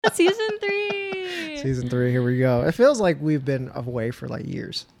Season 3. Season 3, here we go. It feels like we've been away for like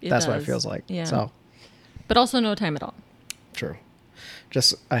years. That's what it feels like. Yeah. So, but also no time at all. True.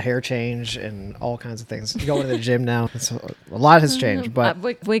 Just a hair change and all kinds of things. Going to the gym now. A lot has changed, but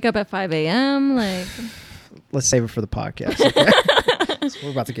wake up at 5 a.m. Like, let's save it for the podcast. Okay? So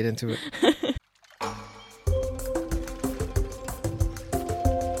we're about to get into it.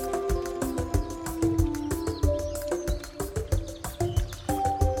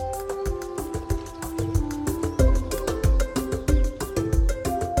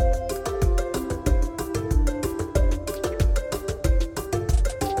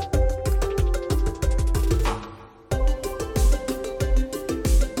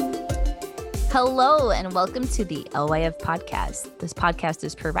 Hello and welcome to the LYF podcast. This podcast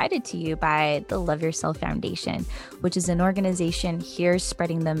is provided to you by the Love Yourself Foundation, which is an organization here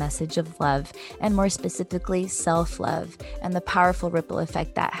spreading the message of love and more specifically self-love and the powerful ripple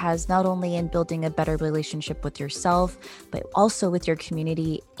effect that has not only in building a better relationship with yourself, but also with your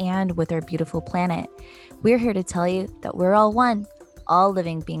community and with our beautiful planet. We're here to tell you that we're all one. All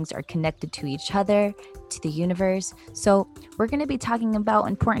living beings are connected to each other, to the universe. So we're going to be talking about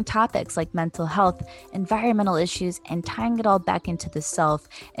important topics like mental health, environmental issues, and tying it all back into the self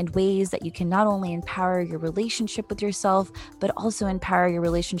and ways that you can not only empower your relationship with yourself, but also empower your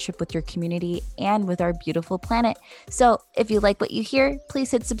relationship with your community and with our beautiful planet. So if you like what you hear,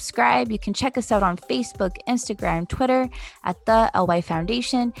 please hit subscribe. You can check us out on Facebook, Instagram, Twitter at the LY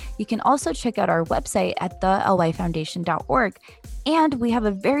Foundation. You can also check out our website at thelyfoundation.org. And we have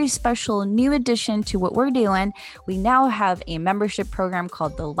a very special new addition to what we're doing. We now have a membership program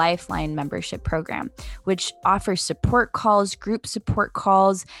called the Lifeline Membership Program, which offers support calls, group support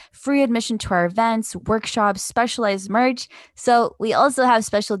calls, free admission to our events, workshops, specialized merch. So we also have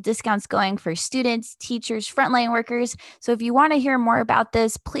special discounts going for students, teachers, frontline workers. So if you want to hear more about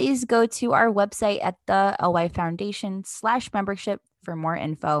this, please go to our website at the LY Foundation/membership for more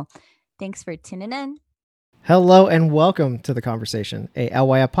info. Thanks for tuning in. Hello and welcome to The Conversation, a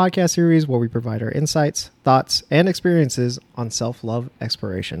LYF podcast series where we provide our insights, thoughts, and experiences on self-love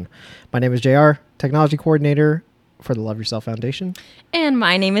exploration. My name is JR, Technology Coordinator for the Love Yourself Foundation. And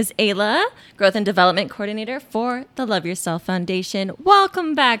my name is Ayla, Growth and Development Coordinator for the Love Yourself Foundation.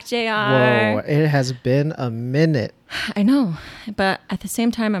 Welcome back, JR. Whoa, it has been a minute. I know, but at the same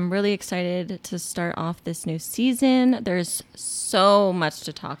time, I'm really excited to start off this new season. There's so much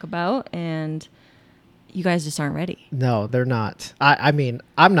to talk about, and you guys just aren't ready. No, they're not. I mean,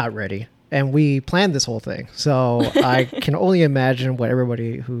 I'm not ready. And we planned this whole thing. So I can only imagine what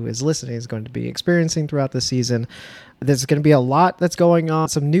everybody who is listening is going to be experiencing throughout the season. There's going to be a lot that's going on.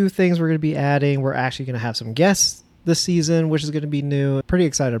 Some new things we're going to be adding. We're actually going to have some guests this season, which is going to be new. Pretty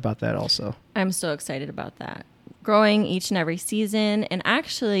excited about that also. I'm so excited about that. Growing each and every season. And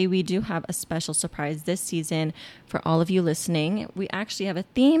actually, we do have a special surprise this season for all of you listening. We actually have a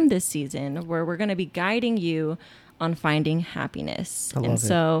theme this season where we're going to be guiding you on finding happiness. I love it.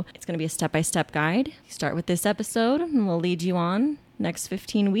 So it's going to be a step-by-step guide. You start with this episode and we'll lead you on next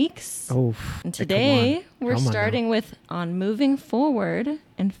 15 weeks. Oh, and today we're starting with on moving forward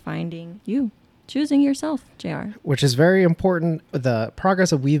and finding you. Choosing yourself, JR. Which is very important. The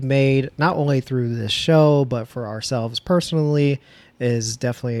progress that we've made, not only through this show, but for ourselves personally, is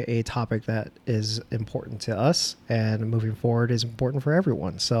definitely a topic that is important to us. And moving forward is important for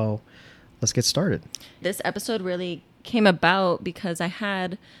everyone. So let's get started. This episode really came about because I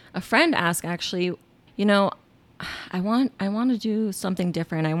had a friend ask, actually, you know, I want to do something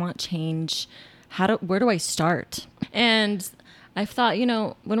different. I want change. Where do I start? And I thought, you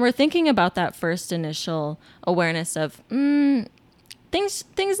know, when we're thinking about that first initial awareness of things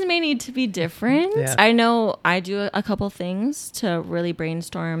may need to be different. Yeah. I know I do a couple things to really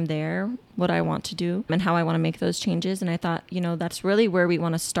brainstorm there, what I want to do and how I want to make those changes. And I thought, you know, that's really where we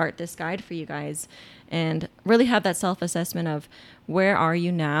want to start this guide for you guys and really have that self-assessment of where are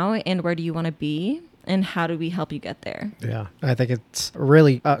you now and where do you want to be? And how do we help you get there? Yeah, I think it's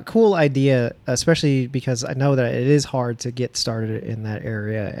really a cool idea, especially because I know that it is hard to get started in that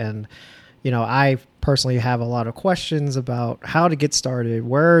area. And, you know, I personally have a lot of questions about how to get started.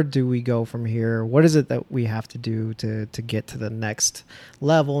 Where do we go from here? What is it that we have to do to get to the next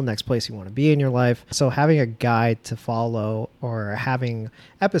level, next place you want to be in your life? So having a guide to follow or having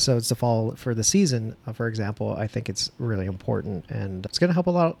episodes to follow for the season, for example, I think it's really important. And it's going to help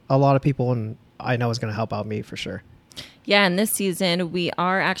a lot of people, and I know it's going to help out me for sure. Yeah, and this season, we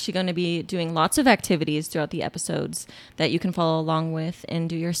are actually going to be doing lots of activities throughout the episodes that you can follow along with and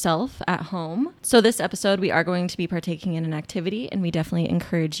do yourself at home. So this episode, we are going to be partaking in an activity, and we definitely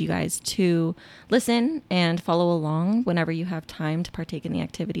encourage you guys to listen and follow along whenever you have time to partake in the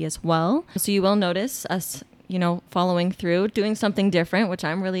activity as well. So you will notice us, following through, doing something different, which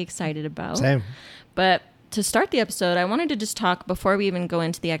I'm really excited about. Same. But to start the episode, I wanted to just talk, before we even go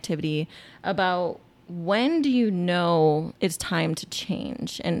into the activity, about when do you know it's time to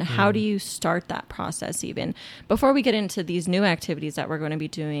change, and how do you start that process even? Before we get into these new activities that we're going to be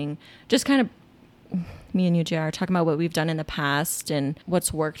doing, just kind of me and you, JR, talking about what we've done in the past and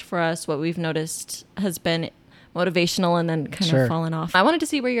what's worked for us, what we've noticed has been motivational and then kind of fallen off. I wanted to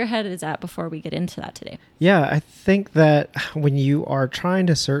see where your head is at before we get into that today. Yeah, I think that when you are trying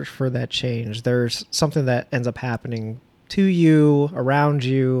to search for that change, there's something that ends up happening to you, around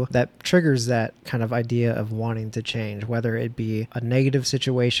you, that triggers that kind of idea of wanting to change, whether it be a negative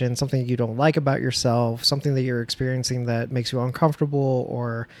situation, something you don't like about yourself, something that you're experiencing that makes you uncomfortable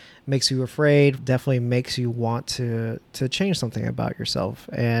or makes you afraid, definitely makes you want to change something about yourself.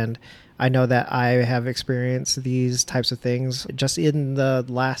 And I know that I have experienced these types of things just in the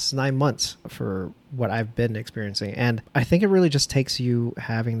last 9 months for what I've been experiencing. And I think it really just takes you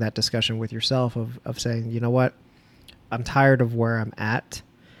having that discussion with yourself of saying, you know what? I'm tired of where I'm at.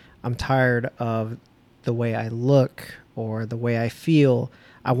 I'm tired of the way I look or the way I feel.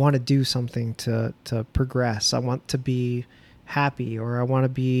 I want to do something to progress. I want to be happy, or I want to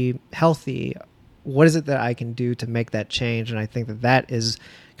be healthy. What is it that I can do to make that change? And I think that is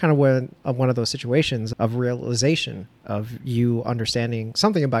kind of one of those situations of realization of you understanding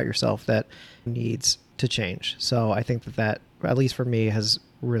something about yourself that needs to change. So I think that at least for me, has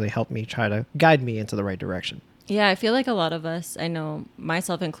really helped me try to guide me into the right direction. Yeah, I feel like a lot of us, I know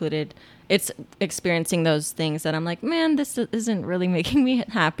myself included, it's experiencing those things that I'm like, man, this isn't really making me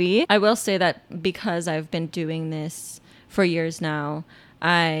happy. I will say that because I've been doing this for years now,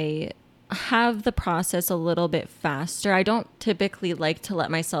 I have the process a little bit faster. I don't typically like to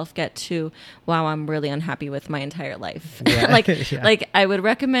let myself get to, wow, I'm really unhappy with my entire life. Yeah. Like I would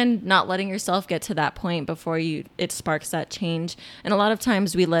recommend not letting yourself get to that point before it sparks that change. And a lot of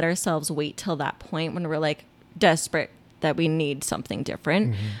times we let ourselves wait till that point when we're like desperate that we need something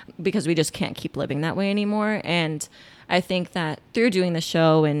different, because we just can't keep living that way anymore. And I think that through doing the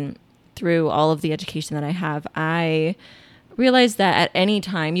show and through all of the education that I have, I realized that at any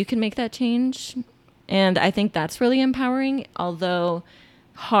time you can make that change. And I think that's really empowering, although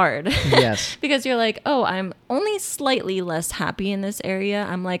hard. Yes. Because you're like, oh, I'm only slightly less happy in this area.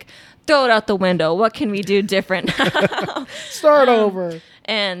 I'm like, throw it out the window. What can we do different now? Start over.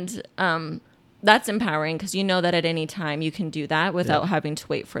 And that's empowering, because you know that at any time you can do that without having to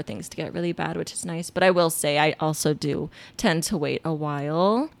wait for things to get really bad, which is nice. But I will say I also do tend to wait a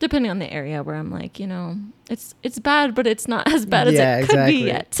while, depending on the area, where I'm like, it's bad, but it's not as bad as it could be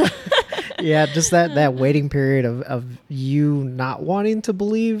yet. Yeah, just that waiting period of you not wanting to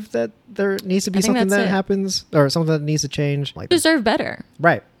believe that there needs to be something that happens or something that needs to change. Like, deserve better.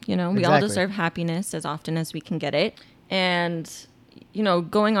 Right. We all deserve happiness as often as we can get it. And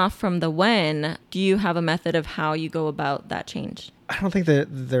going off from the when, do you have a method of how you go about that change? I don't think that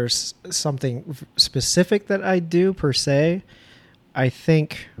there's something specific that I do per se. I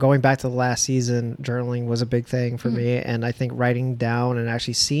think going back to the last season, journaling was a big thing for me. And I think writing down and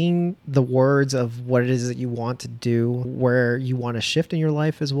actually seeing the words of what it is that you want to do, where you want to shift in your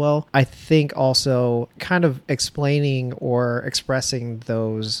life as well. I think also kind of explaining or expressing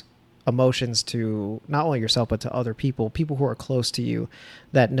those emotions to not only yourself, but to other people who are close to you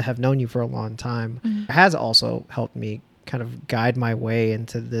that have known you for a long time, has also helped me kind of guide my way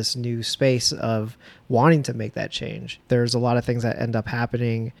into this new space of wanting to make that change. There's a lot of things that end up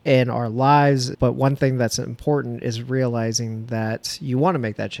happening in our lives, but one thing that's important is realizing that you want to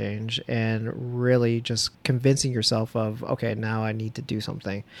make that change and really just convincing yourself of, okay, now I need to do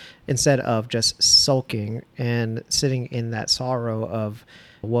something, instead of just sulking and sitting in that sorrow of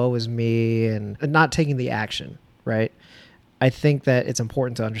woe is me and not taking the action, right? I think that it's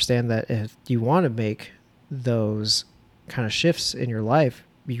important to understand that if you want to make those kind of shifts in your life,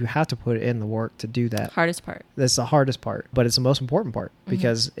 you have to put in the work to do that. Hardest part. That's the hardest part, but it's the most important part,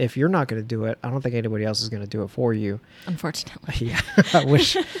 because if you're not going to do it, I don't think anybody else is going to do it for you. Unfortunately. Yeah. I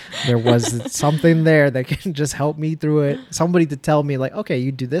wish there was something there that can just help me through it. Somebody to tell me like, okay,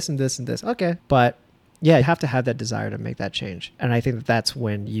 you do this and this and this. Okay. But yeah, you have to have that desire to make that change. And I think that that's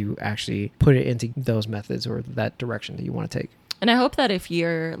when you actually put it into those methods or that direction that you want to take. And I hope that if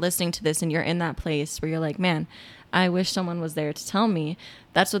you're listening to this and you're in that place where you're like, man, I wish someone was there to tell me,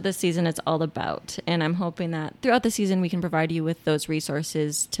 that's what this season is all about. And I'm hoping that throughout the season, we can provide you with those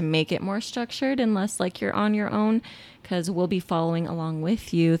resources to make it more structured and less like you're on your own, because we'll be following along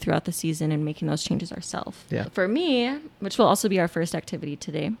with you throughout the season and making those changes ourselves. Yeah. For me, which will also be our first activity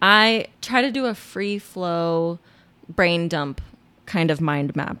today, I try to do a free flow brain dump kind of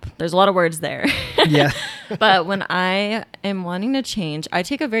mind map. There's a lot of words there. Yeah. But when I am wanting to change, I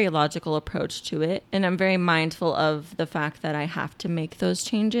take a very logical approach to it. And I'm very mindful of the fact that I have to make those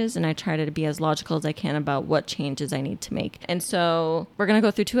changes. And I try to be as logical as I can about what changes I need to make. And so we're going to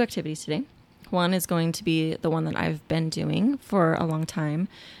go through 2 activities today. One is going to be the one that I've been doing for a long time.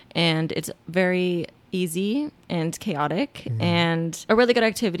 And it's very easy and chaotic and a really good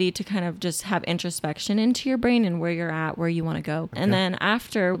activity to kind of just have introspection into your brain and where you're at, where you want to go. Okay. And then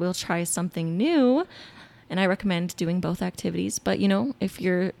after, we'll try something new. And I recommend doing both activities. But, you know, if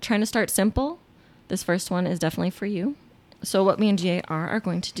you're trying to start simple, this first one is definitely for you. So what me and GA are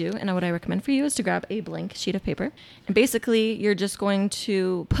going to do, and what I recommend for you, is to grab a blank sheet of paper. And basically, you're just going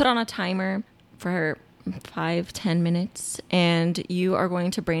to put on a timer for 5-10 minutes, and you are going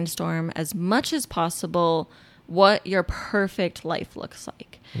to brainstorm as much as possible what your perfect life looks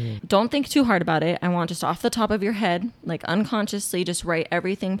like. Don't think too hard about it. I want just off the top of your head, like unconsciously, just write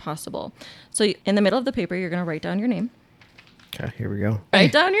everything possible. So in the middle of the paper, you're going to write down your name. Okay, here we go.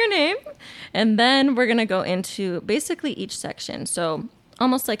 Write down your name, and then we're going to go into basically each section. So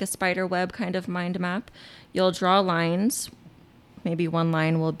almost like a spider web kind of mind map. You'll draw lines. Maybe one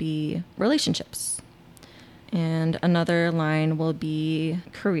line will be relationships. And another line will be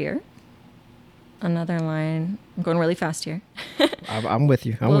career. Another line, I'm going really fast here. I'm with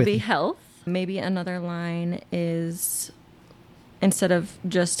you. Will be health. Maybe another line is, instead of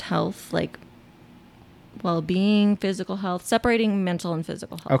just health, like well-being, physical health, separating mental and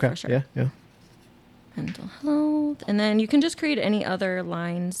physical health. Okay. For sure. Yeah. Mental health. And then you can just create any other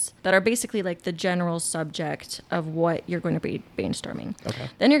lines that are basically like the general subject of what you're going to be brainstorming. Okay.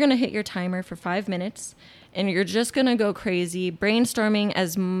 Then you're going to hit your timer for 5 minutes, and you're just going to go crazy brainstorming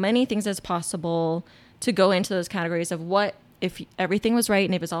as many things as possible to go into those categories of what, if everything was right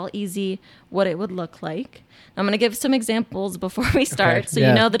and it was all easy, what it would look like. I'm going to give some examples before we start, so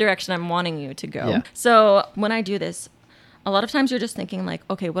you know the direction I'm wanting you to go. Yeah. So when I do this, a lot of times you're just thinking like,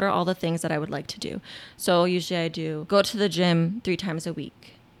 okay, what are all the things that I would like to do? So usually I do go to the gym 3 times a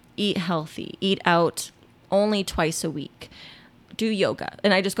week, eat healthy, eat out only twice a week, do yoga.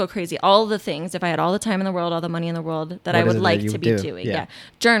 And I just go crazy. All the things, if I had all the time in the world, all the money in the world, that I would like to be doing. Yeah.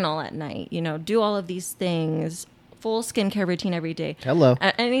 Journal at night, do all of these things, full skincare routine every day. Hello.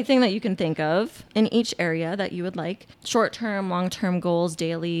 Anything that you can think of in each area that you would like. Short-term, long-term goals,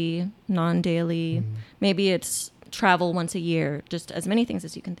 daily, non-daily. Maybe it's travel once a year, just as many things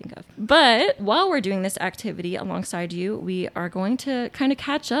as you can think of. But while we're doing this activity alongside you, we are going to kind of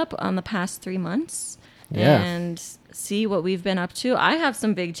catch up on the past 3 months and see what we've been up to. I have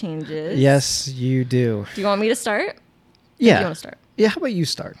some big changes. Yes, you do. Do you want me to start? Yeah. Do you want to start? Yeah, how about you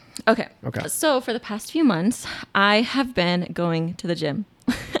start? Okay. So for the past few months, I have been going to the gym.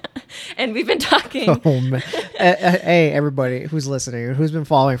 And we've been talking. Oh, man. Hey, everybody who's listening, who's been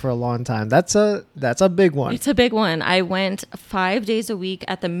following for a long time, that's a big one. It's a big one. I went 5 days a week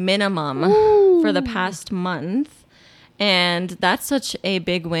at the minimum for the past month. And that's such a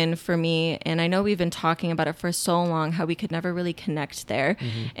big win for me. And I know we've been talking about it for so long, how we could never really connect there.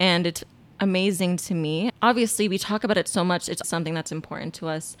 And it's amazing to me. Obviously, we talk about it so much. It's something that's important to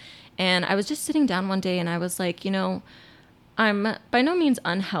us. And I was just sitting down one day and I was like, I'm by no means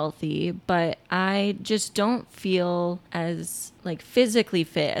unhealthy, but I just don't feel as physically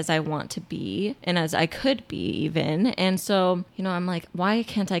fit as I want to be and as I could be even. And so, I'm like, why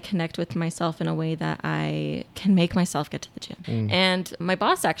can't I connect with myself in a way that I can make myself get to the gym? And my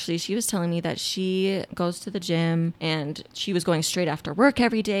boss, actually, she was telling me that she goes to the gym and she was going straight after work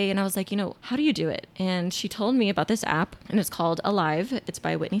every day. And I was like, how do you do it? And she told me about this app, and it's called Alive. It's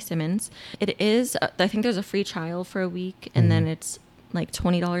by Whitney Simmons. It is, I think there's a free trial for a week, and then it's like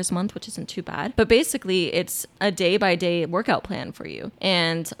 $20 a month, which isn't too bad. But basically, it's a day-by-day workout plan for you.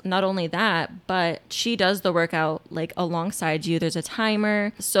 And not only that, but she does the workout alongside you. There's a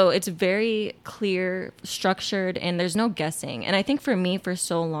timer. So it's very clear, structured, and there's no guessing. And I think for me, for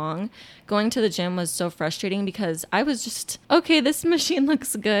so long, going to the gym was so frustrating because I was just, okay, this machine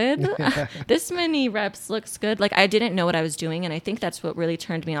looks good. This many reps looks good. I didn't know what I was doing. And I think that's what really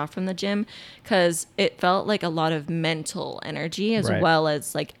turned me off from the gym, because it felt like a lot of mental energy as well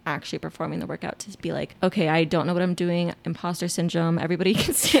as actually performing the workout, to be like, okay, I don't know what I'm doing. Imposter syndrome. Everybody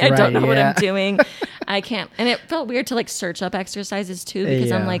can see I don't know what I'm doing. I can't. And it felt weird to like search up exercises too,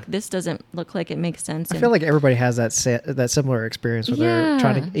 because I'm Yeah. like, this doesn't look like it makes sense. I feel like everybody has that similar experience where they're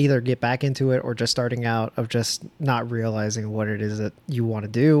trying to either get back into it or just starting out of just not realizing what it is that you want to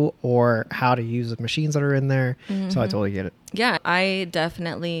do or how to use the machines that are in there. So I totally get it. Yeah, I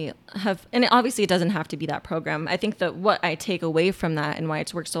definitely have, and obviously it doesn't have to be that program. I think that what I take away from that and why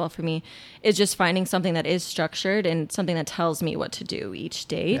it's worked so well for me is just finding something that is structured and something that tells me what to do each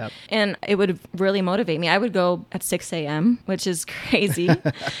day. Yep. And it would really motivate me. I would go at 6 a.m., which is crazy.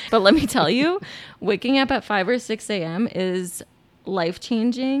 But let me tell you, waking up at 5 or 6 a.m. is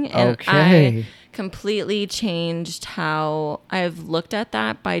life-changing. And Okay. I completely changed how I've looked at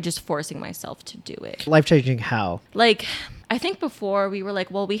that by just forcing myself to do it. Life-changing how? Like, I think before we were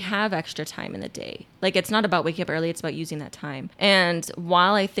like, well, we have extra time in the day. Like, it's not about waking up early, it's about using that time. And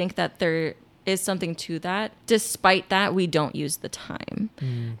while I think that there is something to that, despite that, we don't use the time.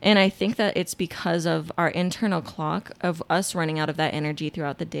 And I think that it's because of our internal clock of us running out of that energy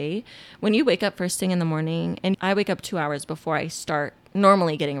throughout the day. When you wake up first thing in the morning, and I wake up 2 hours before I start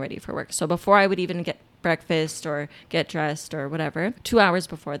normally getting ready for work. So before I would even get breakfast or get dressed or whatever, 2 hours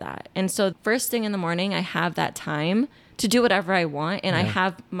before that. And so first thing in the morning, I have that time to do whatever I want. And I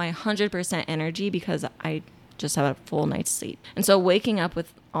have my 100% energy because I just have a full night's sleep. And so waking up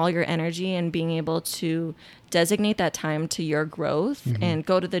with all your energy and being able to designate that time to your growth and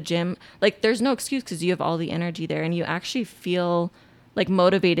go to the gym, like there's no excuse because you have all the energy there and you actually feel like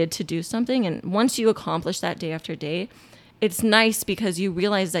motivated to do something. And once you accomplish that day after day, it's nice because you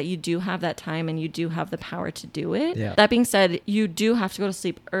realize that you do have that time and you do have the power to do it. Yeah. That being said, you do have to go to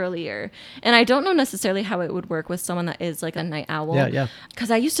sleep earlier. And I don't know necessarily how it would work with someone that is like a night owl. Yeah. Because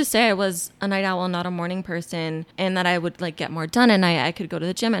I used to say I was a night owl, not a morning person, and that I would like get more done at night. I could go to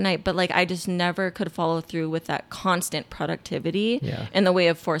the gym at night, but like I just never could follow through with that constant productivity in the way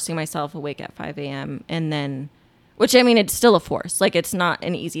of forcing myself awake at 5 a.m. and then... Which, I mean, it's still a force. Like, it's not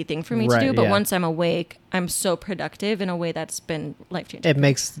an easy thing for me to do. But once I'm awake, I'm so productive in a way that's been life-changing. It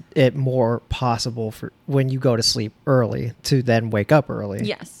makes it more possible for when you go to sleep early to then wake up early.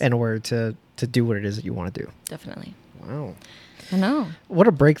 Yes. In order to do what it is that you want to do. Definitely. Wow. I know. What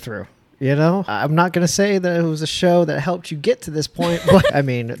a breakthrough. You know, I'm not going to say that it was a show that helped you get to this point, but I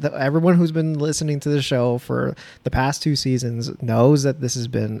mean, everyone who's been listening to the show for the past 2 seasons knows that this has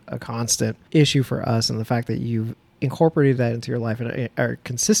been a constant issue for us. And the fact that you've incorporated that into your life and are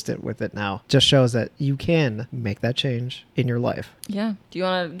consistent with it now just shows that you can make that change in your life. Yeah. Do you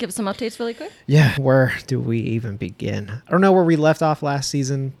want to give some updates really quick? Yeah. Where do we even begin? I don't know where we left off last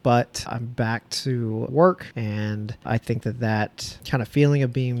season, but I'm back to work. And I think that kind of feeling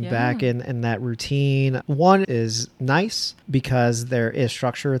of being back in that routine, one, is nice because there is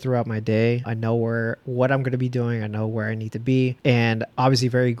structure throughout my day. I know what I'm going to be doing. I know where I need to be. And obviously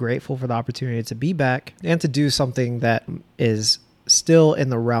very grateful for the opportunity to be back and to do something that is still in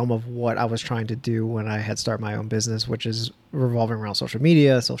the realm of what I was trying to do when I had started my own business, which is revolving around social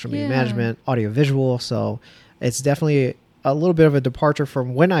media management, audiovisual. So it's definitely a little bit of a departure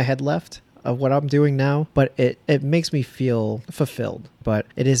from when I had left of what I'm doing now, but it makes me feel fulfilled. But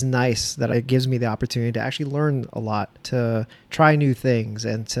it is nice that it gives me the opportunity to actually learn a lot, to try new things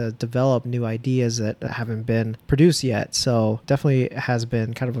and to develop new ideas that haven't been produced yet. So definitely has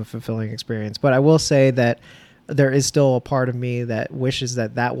been kind of a fulfilling experience. But I will say that there is still a part of me that wishes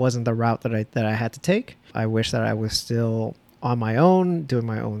that wasn't the route that I had to take. I wish that I was still on my own, doing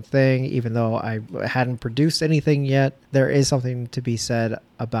my own thing, even though I hadn't produced anything yet. There is something to be said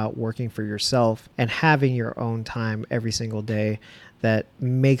about working for yourself and having your own time every single day that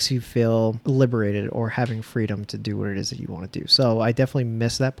makes you feel liberated or having freedom to do what it is that you want to do. So I definitely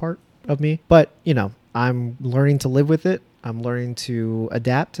miss that part of me, but I'm learning to live with it. I'm learning to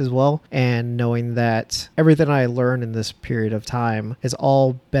adapt as well, and knowing that everything I learned in this period of time is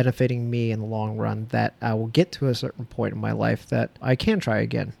all benefiting me in the long run, that I will get to a certain point in my life that I can try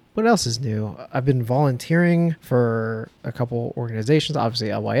again. What else is new? I've been volunteering for a couple organizations, obviously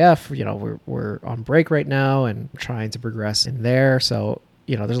LYF, we're on break right now and trying to progress in there. So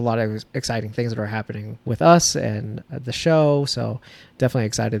there's a lot of exciting things that are happening with us and the show. So definitely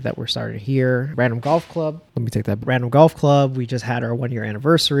excited that we're starting here. Random Golf Club. Let me take that. Random Golf Club. We just had our 1-year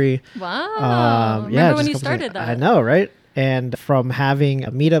anniversary. Wow. Remember when you started that? I know, right? And from having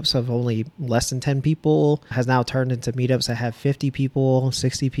meetups of only less than 10 people has now turned into meetups that have 50 people,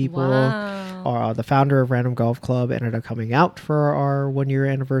 60 people. Wow. The founder of Random Golf Club ended up coming out for our 1-year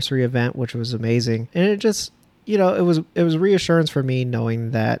anniversary event, which was amazing. And it just... it was reassurance for me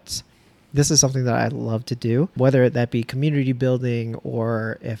knowing that this is something that I love to do, whether that be community building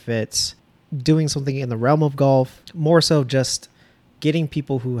or if it's doing something in the realm of golf, more so just getting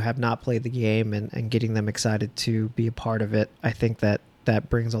people who have not played the game and getting them excited to be a part of it, I think that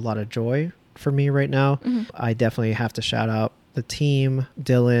brings a lot of joy for me right now. I definitely have to shout out the team,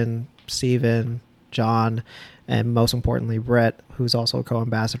 Dylan, Steven, John, and most importantly, Brett, who's also a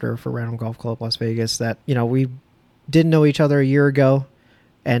co-ambassador for Random Golf Club Las Vegas, that, we didn't know each other a year ago.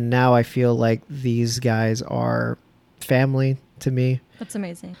 And now I feel like these guys are family to me. That's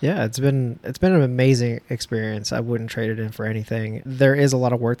amazing. Yeah, it's been an amazing experience. I wouldn't trade it in for anything. There is a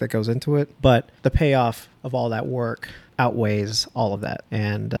lot of work that goes into it, but the payoff of all that work outweighs all of that.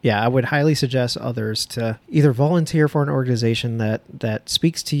 And I would highly suggest others to either volunteer for an organization that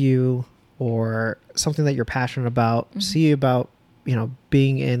speaks to you or something that you're passionate about. See about,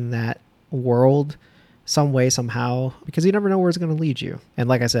 being in that world some way, somehow, because you never know where it's going to lead you. And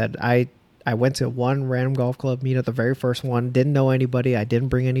like I said, I went to one Random Golf Club meetup, the very first one, didn't know anybody. I didn't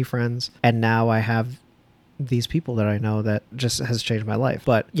bring any friends. And now I have these people that I know that just has changed my life.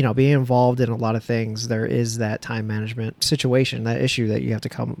 But, being involved in a lot of things, there is that time management situation, that issue that you have to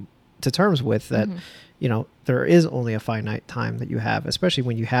come to terms with, that, there is only a finite time that you have, especially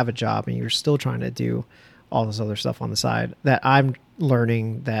when you have a job and you're still trying to do all this other stuff on the side. That I'm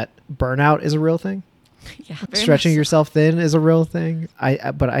learning that burnout is a real thing. Yeah, stretching yourself thin is a real thing.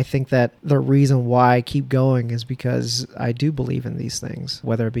 But I think that the reason why I keep going is because I do believe in these things,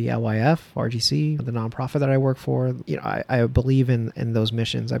 whether it be LYF, RGC, the nonprofit that I work for. I believe in those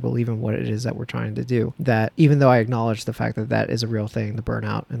missions. I believe in what it is that we're trying to do. That even though I acknowledge the fact that is a real thing, the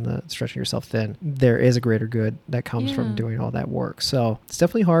burnout and the stretching yourself thin, there is a greater good that comes from doing all that work. So it's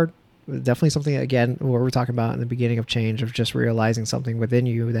definitely hard. Definitely something, again, what we're talking about in the beginning of change, of just realizing something within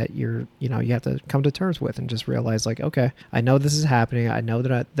you that you have to come to terms with, and just realize, like, okay, I know this is happening. I know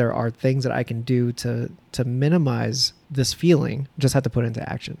that there are things that I can do to minimize this feeling. Just have to put it into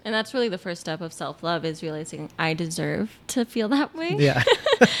action. And that's really the first step of self-love, is realizing I deserve to feel that way. Yeah.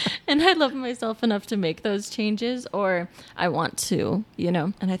 And I love myself enough to make those changes, or I want to,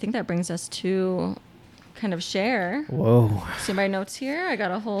 And I think that brings us to kind of share. Whoa. See my notes here? I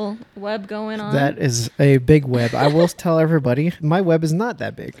got a whole web going on. That is a big web. I will tell everybody, my web is not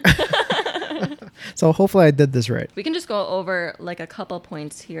that big. So hopefully I did this right. We can just go over like a couple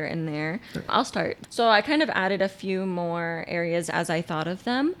points here and there. I'll start. So I kind of added a few more areas as I thought of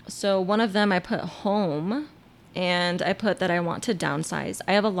them. So one of them I put home, and I put that I want to downsize.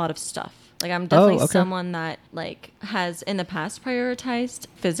 I have a lot of stuff. Like, I'm definitely someone that, like, has in the past prioritized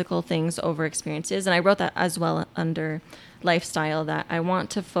physical things over experiences. And I wrote that as well under lifestyle, that I want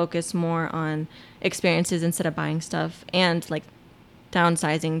to focus more on experiences instead of buying stuff, and, like,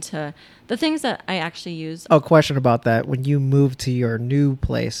 downsizing to the things that I actually use. Oh, question about that. When you moved to your new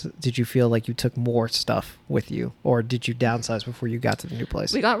place, did you feel like you took more stuff with you, or did you downsize before you got to the new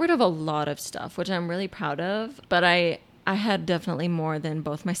place? We got rid of a lot of stuff, which I'm really proud of, but I had definitely more than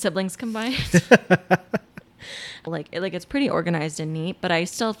both my siblings combined. Like it's pretty organized and neat, but I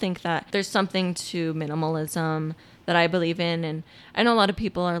still think that there's something to minimalism that I believe in. And I know a lot of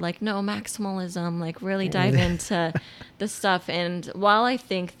people are like, no, maximalism, like really dive into the stuff. And while I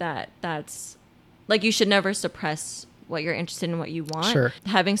think that that's like, you should never suppress what you're interested in, what you want. Sure.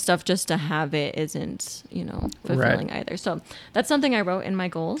 Having stuff just to have it isn't, fulfilling either. So that's something I wrote in my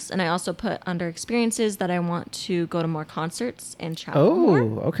goals. And I also put under experiences that I want to go to more concerts and travel more.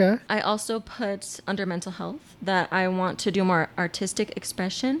 Okay. I also put under mental health that I want to do more artistic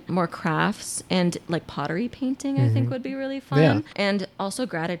expression, more crafts, and like pottery painting, I think would be really fun. Yeah. And also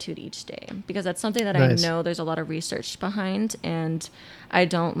gratitude each day, because that's something that Nice. I know there's a lot of research behind, and I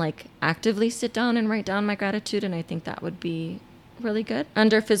don't like actively sit down and write down my gratitude, and I think that would be really good.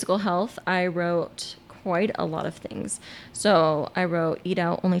 Under physical health, I wrote quite a lot of things. So I wrote eat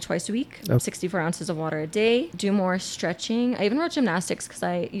out only twice a week, 64 ounces of water a day, do more stretching. I even wrote gymnastics because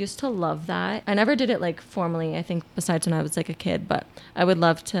I used to love that. I never did it like formally, I think, besides when I was like a kid, but I would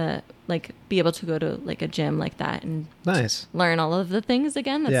love to like be able to go to like a gym like that and Nice. learn all of the things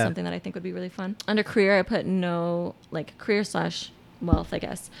again. That's something that I think would be really fun. Under career, I put no like career / wealth, I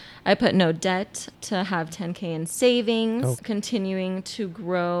guess. I put no debt, to have 10K in savings, continuing to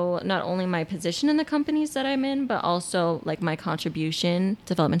grow not only my position in the companies that I'm in, but also like my contribution.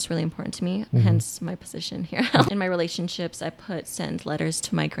 Development's really important to me, hence my position here. In my relationships, I put send letters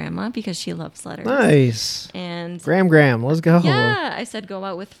to my grandma because she loves letters. Nice. And Graham, let's go. yeah, I said go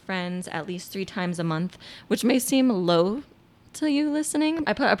out with friends at least 3 times a month, which may seem low to you listening.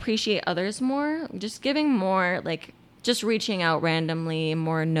 I put appreciate others more, just giving more, like just reaching out randomly,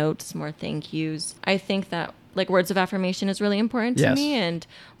 more notes, more thank yous. I think that like words of affirmation is really important to me. And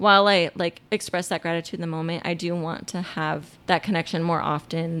while I like express that gratitude in the moment, I do want to have that connection more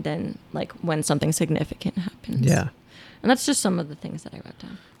often than like when something significant happens. Yeah. And that's just some of the things that I wrote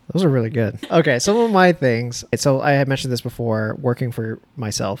down. Those are really good. Okay, some of my things. So I had mentioned this before. Working for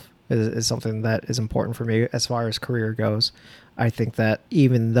myself is something that is important for me as far as career goes. I think that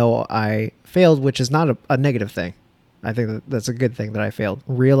even though I failed, which is not a negative thing, I think that that's a good thing that I failed.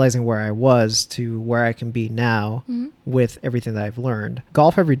 Realizing where I was to where I can be now with everything that I've learned.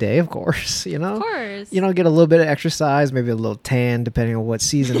 Golf every day, of course, you know? Of course. You know, get a little bit of exercise, maybe a little tan, depending on what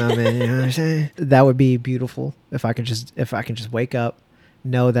season I'm in. You know what I'm saying? That would be beautiful if I can just wake up,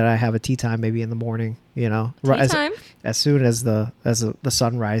 know that I have a tea time maybe in the morning, you know. Tea time? As soon as the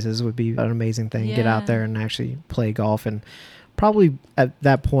sun rises would be an amazing thing. Get out there and actually play golf, and probably at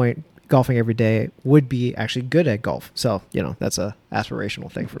that point golfing every day would be actually good at golf. So, you know, that's a aspirational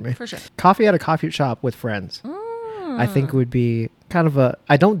thing for me. For sure. Coffee at a coffee shop with friends. I think would be kind of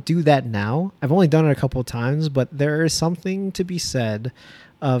I don't do that now. I've only done it a couple of times, but there is something to be said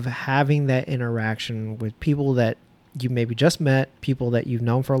of having that interaction with people that you maybe just met, people that you've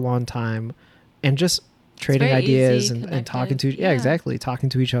known for a long time, and just trading ideas and talking to, exactly. Talking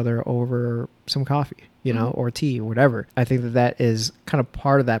to each other over some coffee, you know, or tea, whatever. I think that is kind of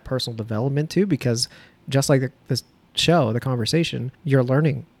part of that personal development too, because just like this show, the conversation, you're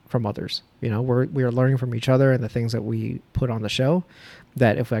learning from others. You know, we are learning from each other and the things that we put on the show.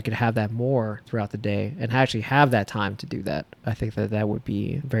 That if I could have that more throughout the day and actually have that time to do that, I think that would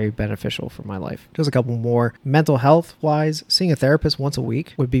be very beneficial for my life. Just a couple more. Mental health wise, seeing a therapist once a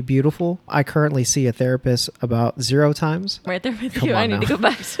week would be beautiful. I currently see a therapist about 0 times. Right there with you. I need to go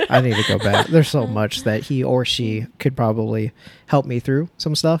back. I need to go back. There's so much that he or she could probably help me through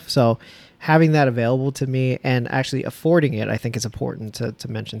some stuff. So having that available to me and actually affording it, I think is important to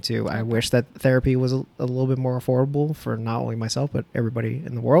mention too. I wish that therapy was a little bit more affordable for not only myself, but everybody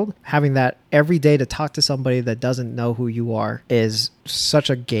in the world. Having that every day to talk to somebody that doesn't know who you are is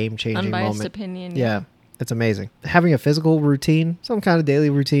such a game-changing Unbiased moment. opinion. Yeah, it's amazing. Having a physical routine, some kind of daily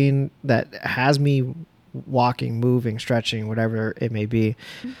routine that has me walking, moving, stretching, whatever it may be,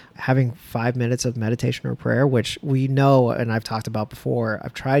 having 5 minutes of meditation or prayer, which we know, and I've talked about before,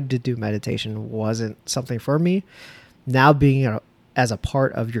 I've tried to do meditation, wasn't something for me. Now being as a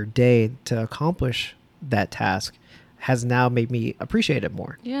part of your day to accomplish that task has now made me appreciate it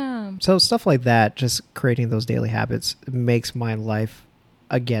more. Yeah. So stuff like that, just creating those daily habits makes my life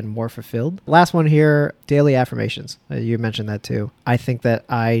again more fulfilled. Last one here, daily affirmations. You mentioned that too. I think that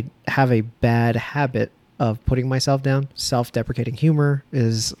I have a bad habit of putting myself down. Self-deprecating humor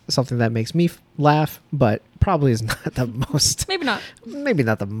is something that makes me laugh, but probably is not the most maybe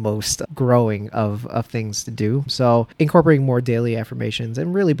not the most growing of things to do. So incorporating more daily affirmations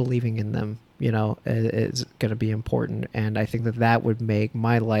and really believing in them, you know, is going to be important. And I think that would make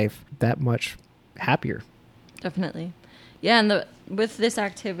my life that much happier. Definitely. Yeah, and with this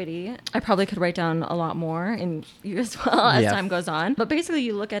activity, I probably could write down a lot more, and you as well as time goes on. But basically,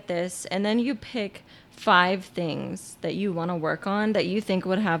 you look at this, and then you pick 5 things that you want to work on that you think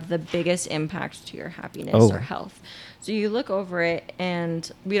would have the biggest impact to your happiness or health. So you look over it,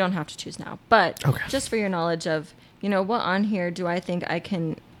 and we don't have to choose now, but just for your knowledge of, you know, what on here do I think I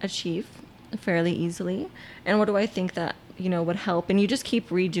can achieve fairly easily, and what do I think that, you know, would help, and you just keep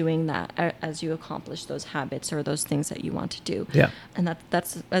redoing that as you accomplish those habits or those things that you want to do. Yeah, and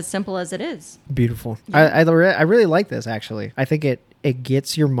that's as simple as it is. Beautiful. Yeah. I really like this, actually. I think it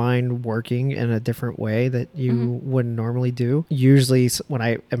gets your mind working in a different way that you wouldn't normally do. Usually when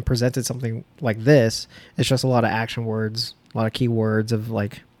I am presented something like this, it's just a lot of action words, a lot of keywords of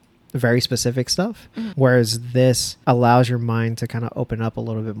like very specific stuff. Whereas this allows your mind to kind of open up a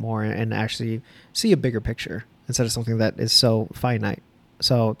little bit more and actually see a bigger picture instead of something that is so finite.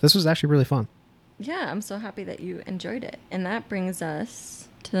 So this was actually really fun. Yeah, I'm so happy that you enjoyed it. And that brings us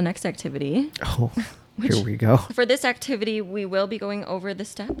to the next activity. Oh, here we go. For this activity, we will be going over the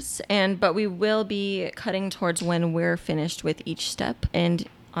steps, but we will be cutting towards when we're finished with each step. And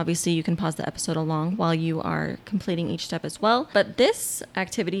obviously, you can pause the episode along while you are completing each step as well. But this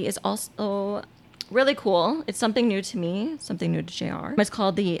activity is also really cool. It's something new to me, something new to JR. It's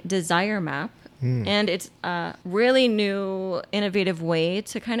called the Desire Map. And it's a really new, innovative way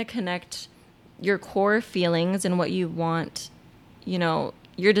to kind of connect your core feelings and what you want, you know,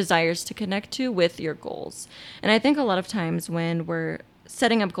 your desires to connect to with your goals. And I think a lot of times when we're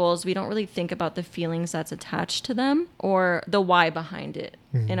setting up goals, we don't really think about the feelings that's attached to them or the why behind it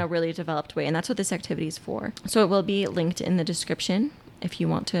in a really developed way. And that's what this activity is for. So it will be linked in the description if you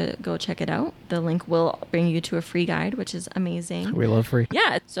want to go check it out. The link will bring you to a free guide, which is amazing. We love free.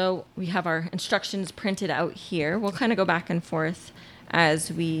 Yeah. So we have our instructions printed out here. We'll kind of go back and forth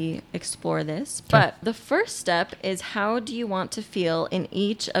as we explore this. Okay. But the first step is, how do you want to feel in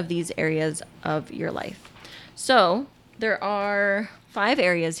each of these areas of your life? So there are 5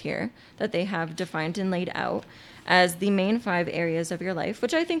 areas here that they have defined and laid out as the main 5 areas of your life,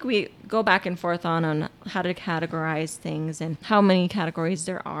 which I think we go back and forth on how to categorize things and how many categories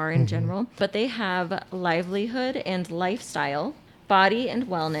there are in general. But they have livelihood and lifestyle, body and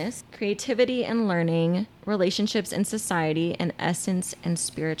wellness, creativity and learning, relationships and society, and essence and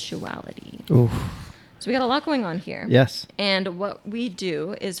spirituality. Ooh. So we got a lot going on here. Yes. And what we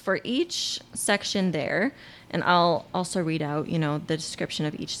do is for each section there, and I'll also read out, the description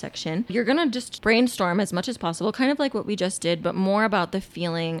of each section. You're going to just brainstorm as much as possible, kind of like what we just did, but more about the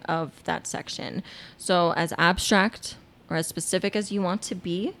feeling of that section. So as abstract or as specific as you want to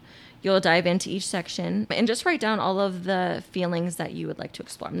be, you'll dive into each section and just write down all of the feelings that you would like to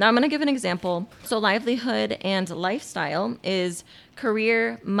explore. Now I'm going to give an example. So livelihood and lifestyle is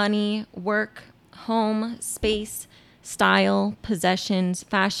career, money, work, home, space, style, possessions,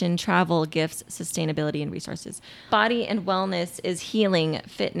 fashion, travel, gifts, sustainability, and resources. Body and wellness is healing,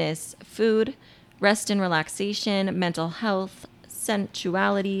 fitness, food, rest and relaxation, mental health,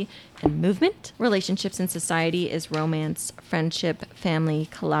 sensuality, and movement. Relationships and society is romance, friendship, family,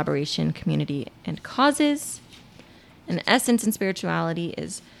 collaboration, community, and causes. And essence and spirituality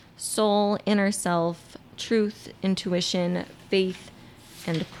is soul, inner self, truth, intuition, faith,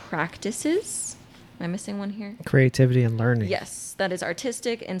 and practices. Am I missing one here? Creativity and learning. Yes, that is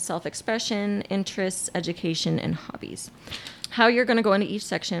artistic and self-expression, interests, education, and hobbies. How you're going to go into each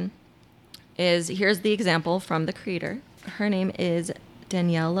section is, here's the example from the creator. Her name is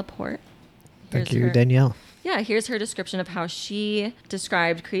Danielle Laporte. Thank you, Danielle. Yeah, here's her description of how she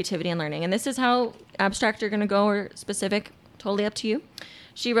described creativity and learning. And this is how abstract you're going to go or specific, totally up to you.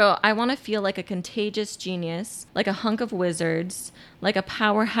 She wrote, I want to feel like a contagious genius, like a hunk of wizards, like a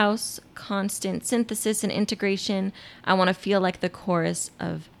powerhouse, constant synthesis and integration. I want to feel like the chorus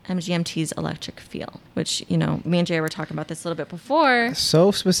of MGMT's Electric Feel, which, me and Jay were talking about this a little bit before.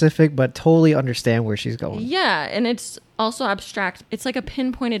 So specific, but totally understand where she's going. Yeah, and it's also abstract. It's like a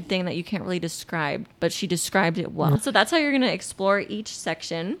pinpointed thing that you can't really describe, but she described it well. So that's how you're going to explore each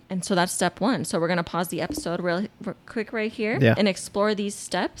section. And so that's step 1. So we're going to pause the episode real quick right here and explore these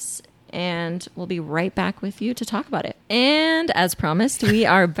steps. And we'll be right back with you to talk about it. And as promised, we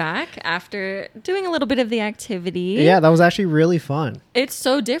are back after doing a little bit of the activity. Yeah, that was actually really fun. It's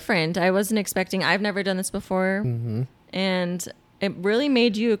so different. I wasn't expecting. I've never done this before. Mm-hmm. And it really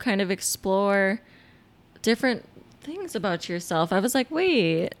made you kind of explore different things about yourself. I was like,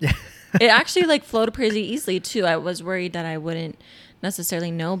 wait. It actually flowed pretty easily too. I was worried that I wouldn't necessarily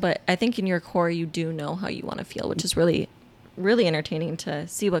know, but I think in your core you do know how you want to feel, which is really entertaining to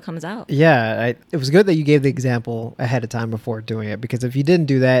see what comes out. Yeah, it was good that you gave the example ahead of time before doing it, because if you didn't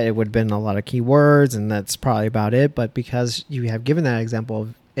do that, it would have been a lot of keywords and that's probably about it. But because you have given that example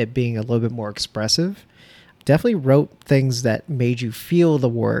of it being a little bit more expressive, definitely wrote things that made you feel the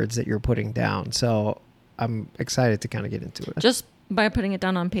words that you're putting down. So I'm excited to kind of get into it. Just by putting it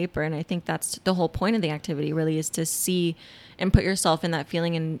down on paper. And I think that's the whole point of the activity, really, is to see and put yourself in that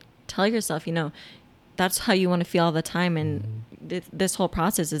feeling and tell yourself, that's how you want to feel all the time. And this whole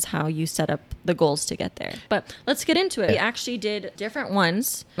process is how you set up the goals to get there. But let's get into it. We actually did different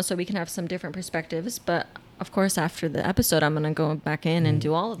ones so we can have some different perspectives. But of course, after the episode, I'm going to go back in and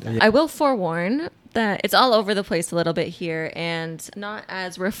do all of that. Yeah. I will forewarn that it's all over the place a little bit here and not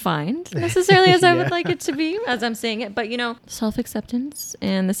as refined necessarily as I would like it to be as I'm saying it. But, self-acceptance.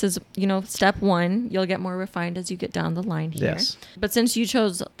 And this is, step 1. You'll get more refined as you get down the line here. Yes. But since you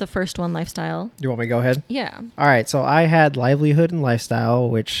chose the first one, lifestyle. You want me to go ahead? Yeah. All right. So I had livelihood and lifestyle,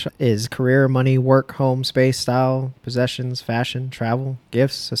 which is career, money, work, home, space, style, possessions, fashion, travel,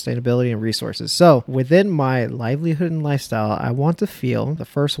 gifts, sustainability, and resources. So within my livelihood and lifestyle, I want to feel, the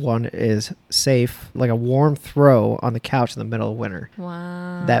first one is safe, like a warm throw on the couch in the middle of winter.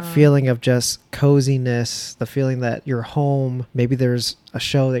 Wow. That feeling of just coziness, the feeling that you're home. Maybe there's a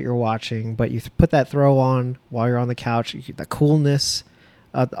show that you're watching, but you put that throw on while you're on the couch, the coolness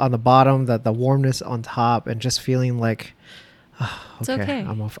on the bottom, the warmness on top, and just feeling like, it's okay.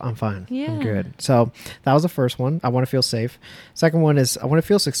 I'm fine. Yeah. I'm good. So that was the first one. I want to feel safe. Second one is I want to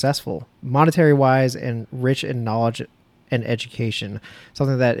feel successful, monetary wise, and rich in knowledge and education,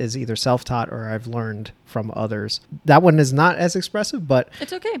 something that is either self-taught or I've learned from others. That one is not as expressive, but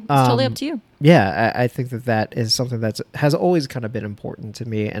it's okay. It's totally up to you. Yeah, I think that is something that has always kind of been important to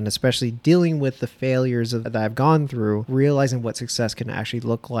me, and especially dealing with the failures that I've gone through, realizing what success can actually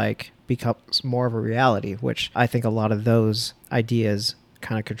look like becomes more of a reality, which I think a lot of those ideas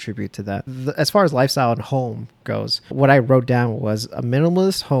kind of contribute to that. As far as lifestyle and home goes, what I wrote down was a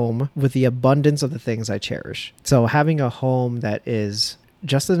minimalist home with the abundance of the things I cherish. So having a home that is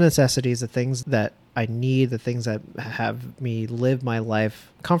just the necessities, the things that I need, the things that have me live my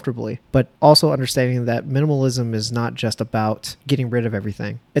life comfortably, but also understanding that minimalism is not just about getting rid of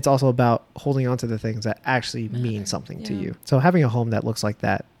everything. It's also about holding on to the things that actually mean something to you. So having a home that looks like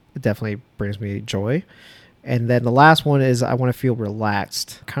that, it definitely brings me joy. And then the last one is I want to feel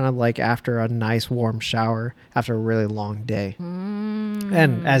relaxed, kind of like after a nice warm shower after a really long day.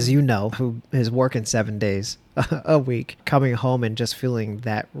 And as you know, who is working 7 days a week, coming home and just feeling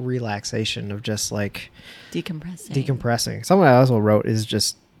that relaxation of just like decompressing. Someone I also wrote is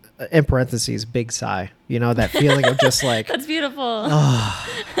just, in parentheses, big sigh. You know, that feeling of just like, That's beautiful. oh,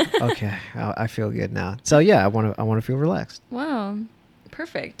 okay, I feel good now. So yeah, I want to feel relaxed. Wow.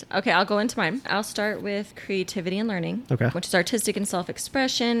 Perfect. Okay, I'll go into mine. I'll start with creativity and learning, Okay. which is artistic and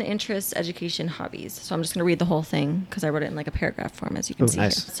self-expression, interests, education, hobbies. So I'm just going to read the whole thing because I wrote it in like a paragraph form, as you can see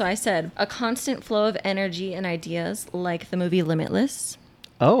nice. here. So I said, a constant flow of energy and ideas like the movie Limitless.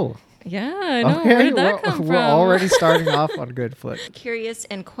 Oh, Yeah, I know. okay. Where did that come from? We're already starting off on good foot. Curious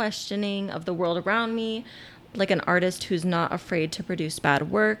and questioning of the world around me, like an artist who's not afraid to produce bad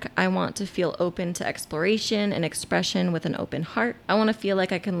work. I want to feel open to exploration and expression with an open heart. I want to feel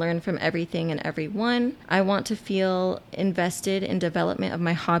like I can learn from everything and everyone. I want to feel invested in development of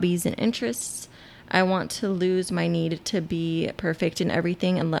my hobbies and interests. I want to lose my need to be perfect in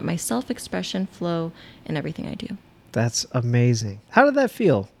everything and let my self-expression flow in everything I do. That's amazing. How did that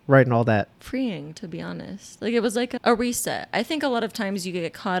feel, writing all that? Freeing, to be honest. Like, it was like a reset. I think a lot of times you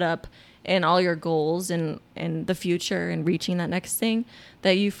get caught up in all your goals and the future and reaching that next thing,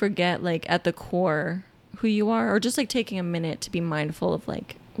 that you forget, like, at the core who you are, or just like taking a minute to be mindful of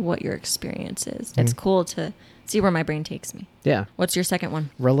like what your experience is. It's cool to see where my brain takes me. Yeah. What's your second one?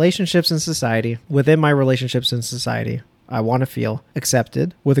 Relationships in society. Within my relationships in society, I want to feel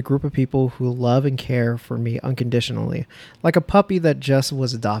accepted with a group of people who love and care for me unconditionally, like a puppy that just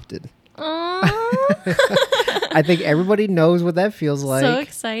was adopted. I think everybody knows what that feels like. So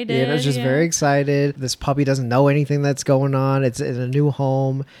excited. You know, just very excited. This puppy doesn't know anything that's going on. It's in a new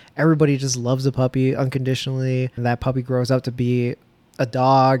home. Everybody just loves the puppy unconditionally. And that puppy grows up to be a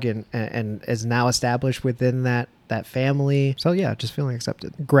dog and is now established within that family. So yeah, just feeling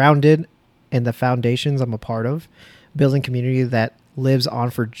accepted. Grounded in the foundations I'm a part of. Building community that lives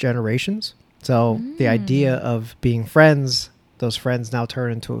on for generations. So the idea of being friends, those friends now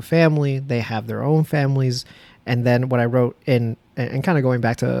turn into a family. They have their own families. And then what I wrote in, and kind of going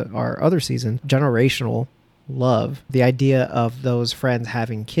back to our other season, generational love, the idea of those friends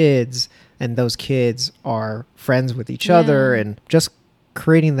having kids and those kids are friends with each other, and just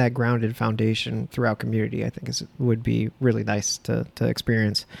creating that grounded foundation throughout community, I think would be really nice to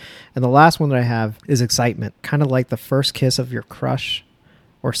experience. And the last one that I have is excitement, kind of like the first kiss of your crush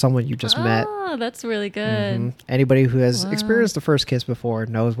or someone you just met. Oh, that's really good. Anybody who has experienced the first kiss before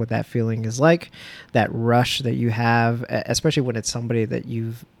knows what that feeling is like. That rush that you have, especially when it's somebody that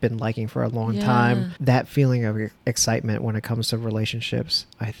you've been liking for a long time. That feeling of excitement when it comes to relationships,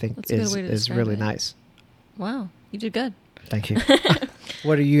 I think is really nice. Wow, you did good. Thank you.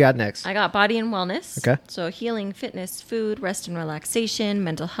 What do you got next? I got body and wellness. Okay. So healing, fitness, food, rest and relaxation,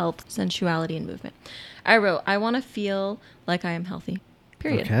 mental health, sensuality, and movement. I wrote, I want to feel like I am healthy.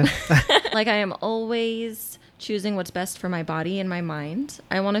 Period. Okay. Like I am always choosing what's best for my body and my mind.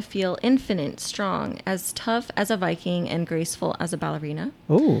 I want to feel infinite, strong, as tough as a Viking, and graceful as a ballerina.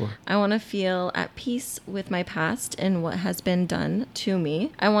 Ooh. I want to feel at peace with my past and what has been done to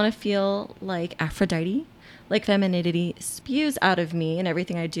me. I want to feel like Aphrodite, like femininity spews out of me in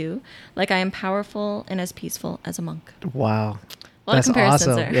everything I do, like I am powerful and as peaceful as a monk. Wow. A lot of comparisons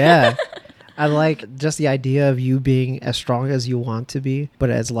awesome. there. Yeah. I like just the idea of you being as strong as you want to be, but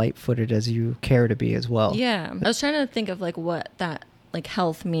as light-footed as you care to be as well. Yeah. I was trying to think of like what that like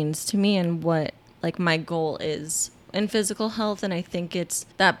health means to me and what like my goal is in physical health. And I think it's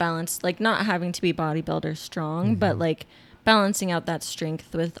that balance, like not having to be bodybuilder strong, but like balancing out that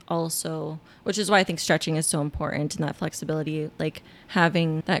strength with also, which is why I think stretching is so important, and that flexibility, like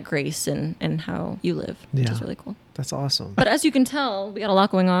having that grace in how you live, which is really cool. That's awesome. But as you can tell, we got a lot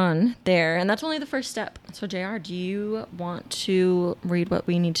going on there, and that's only the first step. So JR, do you want to read what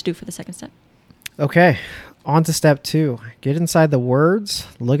we need to do for the second step? Okay, on to step 2. Get inside the words,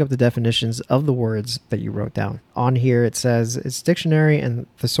 look up the definitions of the words that you wrote down. On here it says it's dictionary and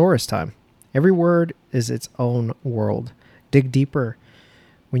thesaurus time. Every word is its own world. Dig deeper.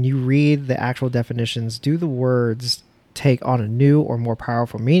 When you read the actual definitions, do the words take on a new or more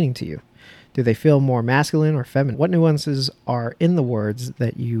powerful meaning to you? Do they feel more masculine or feminine? What nuances are in the words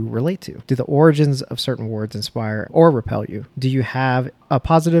that you relate to? Do the origins of certain words inspire or repel you? Do you have a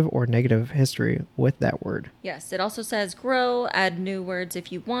positive or negative history with that word? Yes, it also says grow, add new words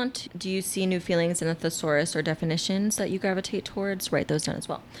if you want. Do you see new feelings in a thesaurus or definitions that you gravitate towards? Write those down as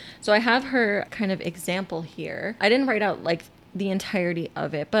well. So I have her kind of example here. I didn't write out like the entirety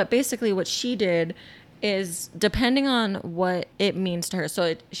of it, but basically what she did is depending on what it means to her.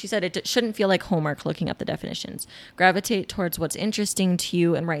 So she said it shouldn't feel like homework looking up the definitions. Gravitate towards what's interesting to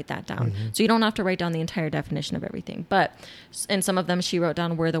you and write that down. So you don't have to write down the entire definition of everything. But in some of them, she wrote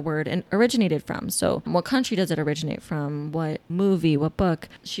down where the word originated from. So what country does it originate from? What movie? What book?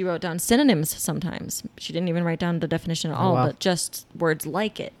 She wrote down synonyms sometimes. She didn't even write down the definition at all, but just words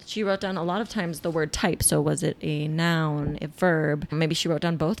like it. She wrote down a lot of times the word type. So was it a noun, a verb? Maybe she wrote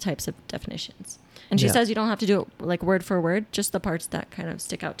down both types of definitions. And she says you don't have to do it like word for word, just the parts that kind of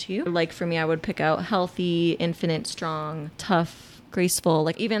stick out to you. Like for me, I would pick out healthy, infinite, strong, tough, graceful,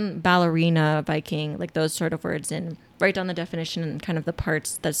 like even ballerina, Viking, like those sort of words, and write down the definition and kind of the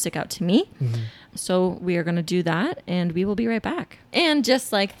parts that stick out to me. So we are going to do that and we will be right back. And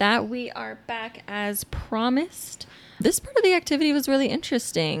just like that, we are back as promised. This part of the activity was really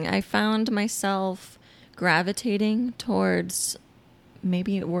interesting. I found myself gravitating towards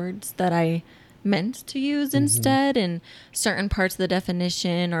maybe words that I meant to use instead, and certain parts of the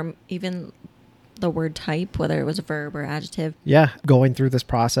definition or even the word type, whether it was a verb or adjective. Yeah, going through this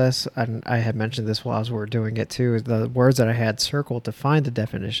process, and I had mentioned this while we were doing it too, the words that I had circled to find the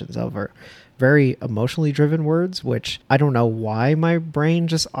definitions of are very emotionally driven words, which I don't know why my brain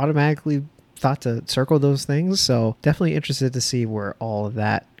just automatically thought to circle those things. So definitely interested to see where all of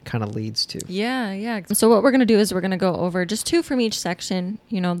that kind of leads to. Yeah. So what we're going to do is we're going to go over just 2 from each section.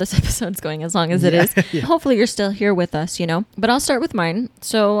 You know, this episode's going as long as it is. Hopefully you're still here with us, you know. But I'll start with mine.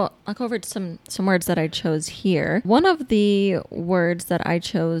 So I'll go over some words that I chose here. One of the words that I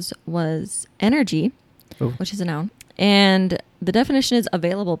chose was energy, which is a noun. And the definition is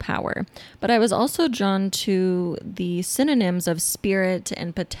available power. But I was also drawn to the synonyms of spirit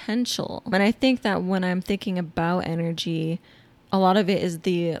and potential. And I think that when I'm thinking about energy, a lot of it is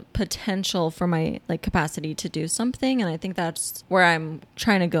the potential for my like capacity to do something. And I think that's where I'm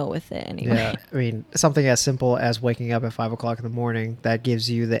trying to go with it anyway. Yeah. I mean, something as simple as waking up at 5 o'clock in the morning, that gives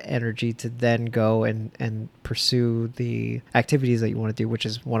you the energy to then go and pursue the activities that you want to do, which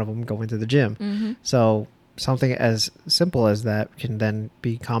is one of them going to the gym. So something as simple as that can then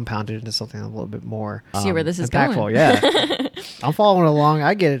be compounded into something a little bit more see where this is impactful. going. Yeah. I'm following along.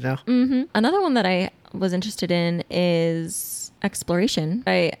 I get it now. Another one that I was interested in is exploration.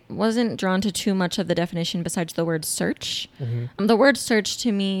 I wasn't drawn to too much of the definition besides the word search. The word search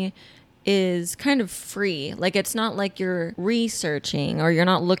to me is kind of free. Like it's not like you're researching or you're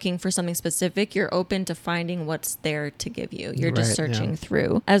not looking for something specific. You're open to finding what's there to give you. You're just searching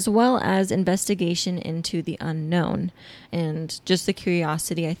through, as well as investigation into the unknown and just the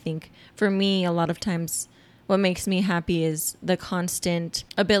curiosity. I think for me, a lot of times what makes me happy is the constant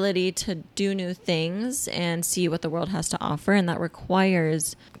ability to do new things and see what the world has to offer. And that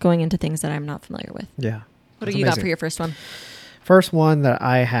requires going into things that I'm not familiar with. Yeah. What do you got for your first one? First one that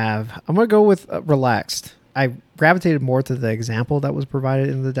I have, I'm going to go with relaxed. I gravitated more to the example that was provided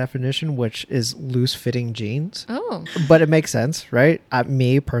in the definition, which is loose fitting jeans. Oh. But it makes sense, right?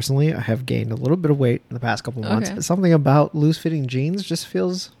 Me personally, I have gained a little bit of weight in the past couple months. Okay. Something about loose fitting jeans just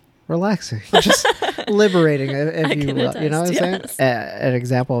feels relaxing, just liberating, if you will. You know what I'm saying? An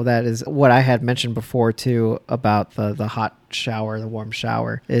example of that is what I had mentioned before too about the hot shower, the warm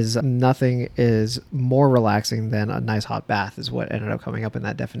shower. Is nothing is more relaxing than a nice hot bath, is what ended up coming up in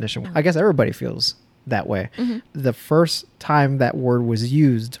that definition. I guess everybody feels that way. The first time that word was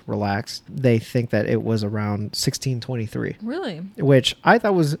used, relaxed, they think that it was around 1623. Really? Which I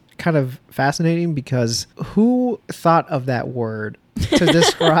thought was kind of fascinating, because who thought of that word to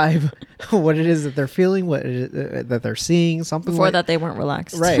describe what it is that they're feeling, what it is that they're seeing, something Before like that, they weren't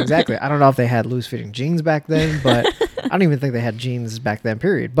relaxed. Right, exactly. I don't know if they had loose-fitting jeans back then, but I don't even think they had jeans back then,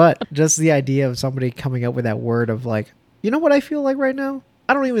 period. But just the idea of somebody coming up with that word of like, you know what I feel like right now?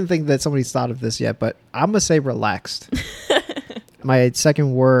 I don't even think that somebody's thought of this yet, but I'm going to say relaxed. My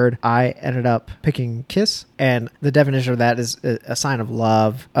second word, I ended up picking kiss, and the definition of that is a sign of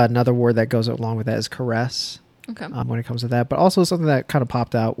love. Another word that goes along with that is caress. Okay. When it comes to that. But also something that kind of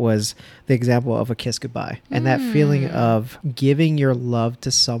popped out was the example of a kiss goodbye. And that feeling of giving your love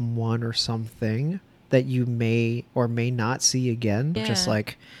to someone or something that you may or may not see again. Yeah. Just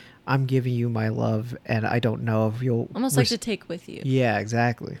like, I'm giving you my love and I don't know if you'll Almost like to take with you. Yeah,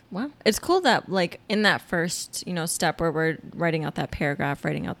 exactly. Wow. It's cool that like in that first, step where we're writing out that paragraph,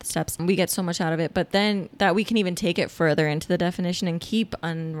 writing out the steps, we get so much out of it, but then that we can even take it further into the definition and keep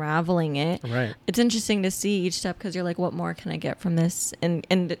unraveling it. Right. It's interesting to see each step because you're like, what more can I get from this?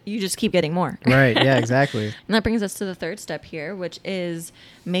 And you just keep getting more. Right. Yeah, exactly. And that brings us to the third step here, which is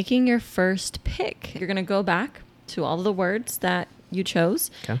making your first pick. You're going to go back to all of the words that you chose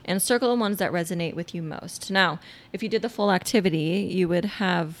and circle the ones that resonate with you most. Now, if you did the full activity, you would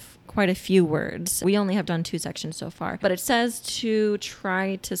have quite a few words. We only have done 2 sections so far, but it says to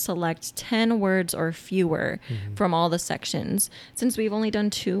try to select 10 words or fewer from all the sections. Since we've only done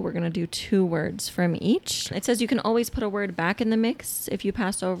 2, we're going to do 2 words from each. It says you can always put a word back in the mix if you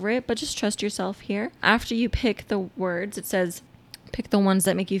pass over it, but just trust yourself here. After you pick the words, it says pick the ones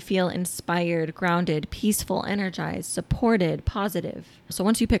that make you feel inspired, grounded, peaceful, energized, supported, positive. So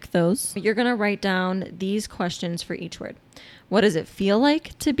once you pick those, you're going to write down these questions for each word. What does it feel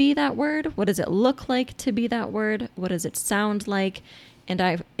like to be that word? What does it look like to be that word? What does it sound like?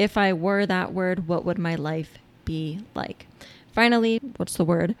 And if I were that word, what would my life be like? Finally, what's the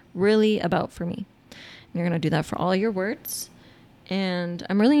word really about for me? And you're going to do that for all your words. And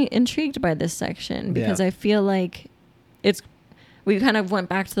I'm really intrigued by this section because I feel like we kind of went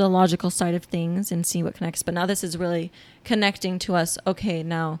back to the logical side of things and see what connects. But now this is really connecting to us. Okay,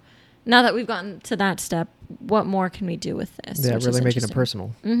 now that we've gotten to that step, what more can we do with this? Yeah, really making it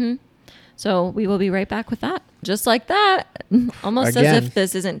personal. Mm-hmm. So we will be right back with that. Just like that. Almost Again. as if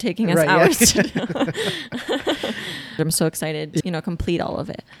this isn't taking us hours to do. I'm so excited to, complete all of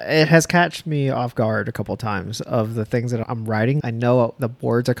it. It has catched me off guard a couple of times of the things that I'm writing. I know the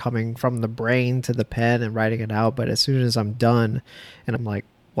words are coming from the brain to the pen and writing it out, but as soon as I'm done and I'm like,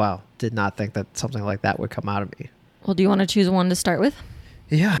 wow, did not think that something like that would come out of me. Well, do you want to choose one to start with?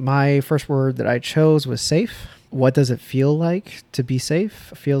 Yeah. My first word that I chose was safe. What does it feel like to be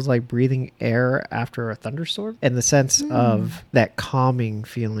safe? It feels like breathing air after a thunderstorm, in the sense of that calming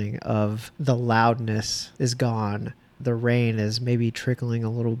feeling of the loudness is gone. The rain is maybe trickling a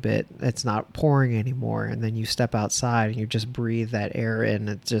little bit. It's not pouring anymore. And then you step outside and you just breathe that air in.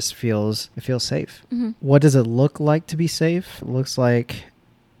 It feels safe. Mm-hmm. What does it look like to be safe? It looks like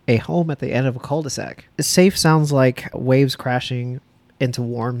a home at the end of a cul-de-sac. Safe sounds like waves crashing into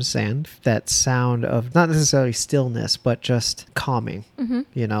warm sand, that sound of not necessarily stillness, but just calming.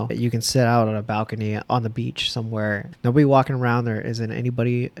 Mm-hmm. You can sit out on a balcony on the beach somewhere. Nobody walking around. There isn't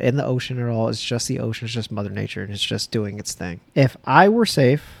anybody in the ocean at all. It's just the ocean. It's just Mother Nature, and it's just doing its thing. If I were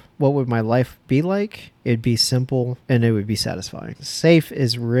safe, what would my life be like? It'd be simple and it would be satisfying. Safe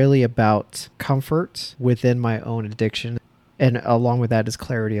is really about comfort within my own addiction. And along with that is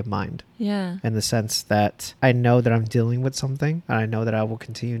clarity of mind. Yeah. In the sense that I know that I'm dealing with something and I know that I will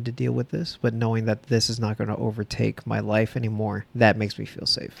continue to deal with this, but knowing that this is not going to overtake my life anymore, that makes me feel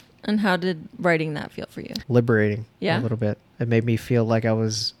safe. And how did writing that feel for you? Liberating. Yeah. A little bit. It made me feel like I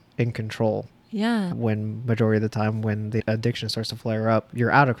was in control. Yeah. When majority of the time when the addiction starts to flare up,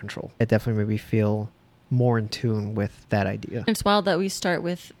 you're out of control. It definitely made me feel more in tune with that idea. It's wild that we start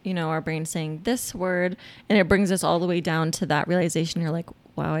with, our brain saying this word and it brings us all the way down to that realization. You're like,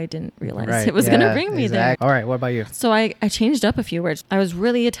 wow, I didn't realize it was going to bring me there. All right. What about you? So I changed up a few words. I was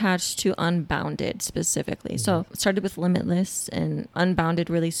really attached to unbounded specifically. Mm-hmm. So it started with limitless, and unbounded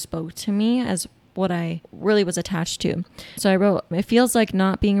really spoke to me as what I really was attached to. So I wrote, it feels like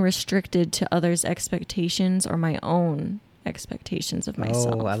not being restricted to others' expectations or my own expectations of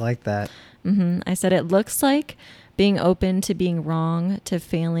myself. Oh, I like that. Mm-hmm. I said it looks like being open to being wrong, to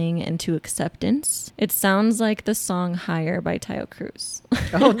failing, and to acceptance. It sounds like the song Higher by Tayo Cruz.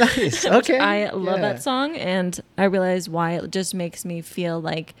 Oh, nice. Okay. I love that song, and I realize why. It just makes me feel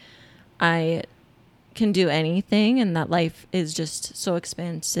like I can do anything and that life is just so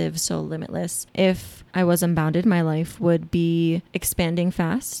expansive, so limitless. If I was unbounded, my life would be expanding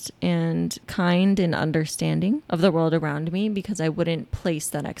fast and kind and understanding of the world around me because I wouldn't place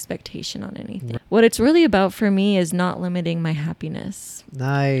that expectation on anything. Right. What it's really about for me is not limiting my happiness.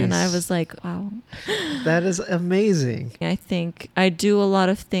 Nice. And I was like, wow. That is amazing. I think I do a lot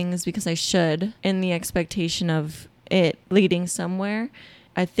of things because I should in the expectation of it leading somewhere.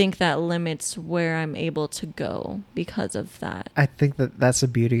 I think that limits where I'm able to go because of that. I think that that's the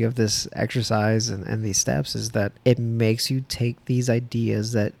beauty of this exercise and these steps is that it makes you take these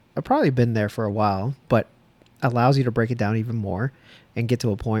ideas that have probably been there for a while, but allows you to break it down even more and get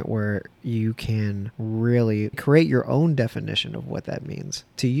to a point where you can really create your own definition of what that means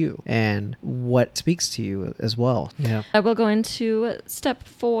to you and what speaks to you as well. Yeah. I will go into step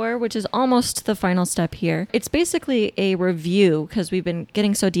 4, which is almost the final step here. It's basically a review because we've been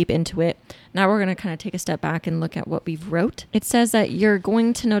getting so deep into it. Now we're going to kind of take a step back and look at what we've wrote. It says that you're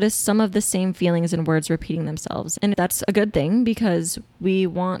going to notice some of the same feelings and words repeating themselves. And that's a good thing because we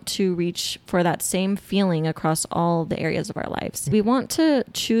want to reach for that same feeling across all the areas of our lives. We want to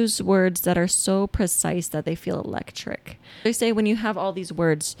choose words that are so precise that they feel electric. They say when you have all these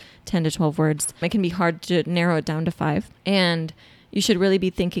words, 10 to 12 words, it can be hard to narrow it down to 5. And you should really be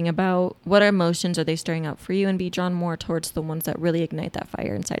thinking about what emotions are they stirring up for you and be drawn more towards the ones that really ignite that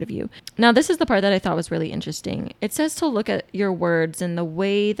fire inside of you. Now, this is the part that I thought was really interesting. It says to look at your words and the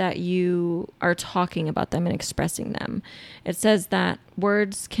way that you are talking about them and expressing them. It says that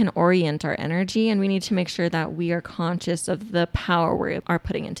words can orient our energy, and we need to make sure that we are conscious of the power we are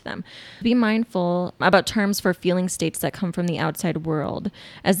putting into them. Be mindful about terms for feeling states that come from the outside world,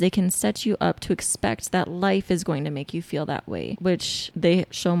 as they can set you up to expect that life is going to make you feel that way, which they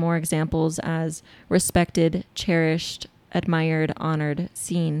show more examples as respected, cherished, admired, honored,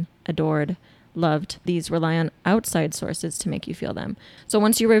 seen, adored, loved. These rely on outside sources to make you feel them. So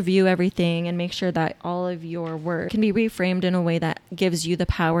once you review everything and make sure that all of your work can be reframed in a way that gives you the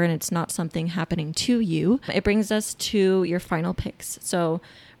power and it's not something happening to you, it brings us to your final picks. So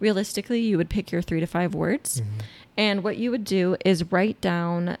realistically, you would pick your 3 to 5 words. Mm-hmm. And what you would do is write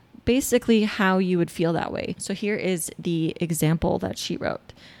down basically how you would feel that way. So here is the example that she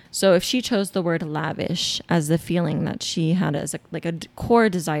wrote. So if she chose the word lavish as the feeling that she had as a core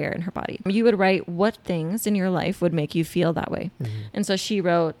desire in her body, you would write what things in your life would make you feel that way. Mm-hmm. And so she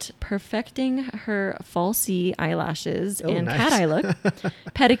wrote perfecting her falsy eyelashes and nice. Cat eye look,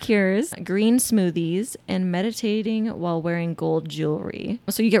 pedicures, green smoothies, and meditating while wearing gold jewelry.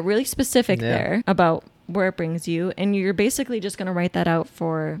 So you get really specific there about where it brings you. And you're basically just going to write that out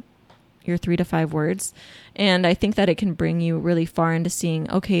for your 3 to 5 words. And I think that it can bring you really far into seeing,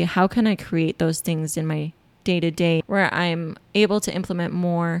 okay, how can I create those things in my day-to-day where I'm able to implement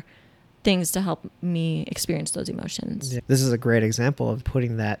more things to help me experience those emotions. Yeah. This is a great example of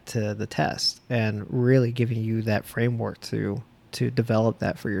putting that to the test and really giving you that framework to develop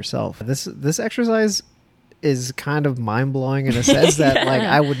that for yourself. This exercise is kind of mind-blowing in a sense that like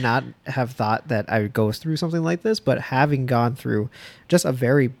I would not have thought that I would go through something like this, but having gone through just a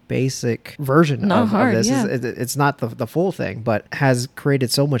very basic version of this, it's not the full thing, but has created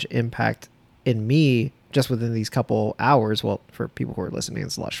so much impact in me just within these couple hours. Well, for people who are listening,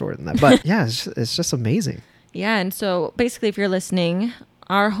 it's a lot shorter than that, but yeah, it's just amazing. Yeah. And so basically, if you're listening,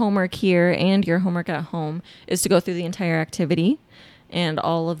 our homework here and your homework at home is to go through the entire activity and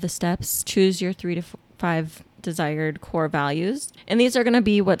all of the steps. Choose your 3 to 5 desired core values. And these are going to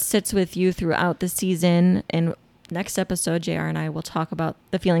be what sits with you throughout the season. And next episode, JR and I will talk about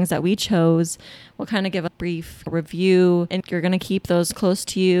the feelings that we chose. We'll kind of give a brief review, and you're going to keep those close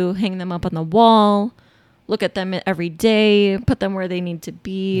to you, hang them up on the wall, look at them every day, put them where they need to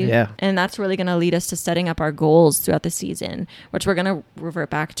be. Yeah. And that's really going to lead us to setting up our goals throughout the season, which we're going to revert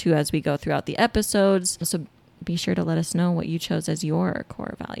back to as we go throughout the episodes. So be sure to let us know what you chose as your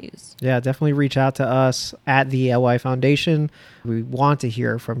core values. Yeah, definitely reach out to us at the LY Foundation. We want to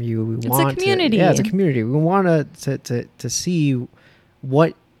hear from you. It's a community. It's a community. We want to see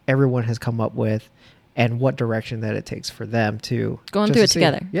what everyone has come up with and what direction that it takes for them to going through it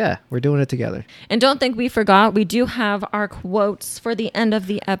together. Yeah, we're doing it together. And don't think we forgot. We do have our quotes for the end of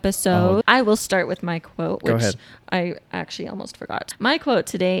the episode. I will start with my quote, which I actually almost forgot. My quote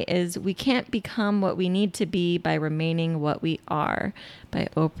today is, "We can't become what we need to be by remaining what we are," by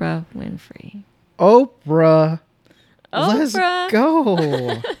Oprah Winfrey. Oprah. Let's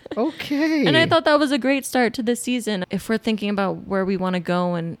go. Okay. And I thought that was a great start to this season. If we're thinking about where we want to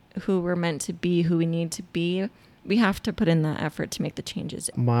go and who we're meant to be, who we need to be, we have to put in that effort to make the changes.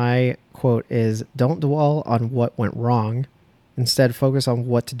 My quote is, "Don't dwell on what went wrong. Instead, focus on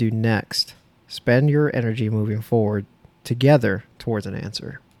what to do next. Spend your energy moving forward together towards an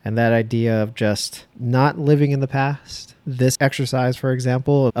answer." And that idea of just not living in the past. This exercise, for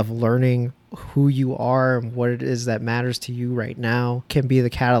example, of learning who you are and what it is that matters to you right now can be the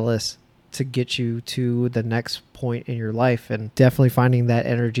catalyst to get you to the next point in your life. And definitely finding that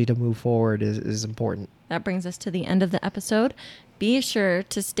energy to move forward is important. That brings us to the end of the episode. Be sure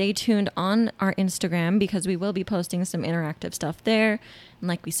to stay tuned on our Instagram because we will be posting some interactive stuff there. And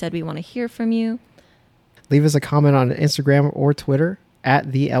like we said, we want to hear from you. Leave us a comment on Instagram or Twitter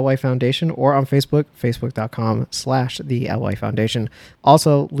at the LY Foundation, or on Facebook, facebook.com/the LY Foundation.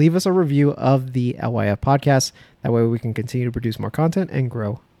 Also, leave us a review of the LYF podcast. That way we can continue to produce more content and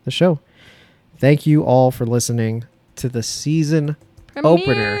grow the show. Thank you all for listening to the season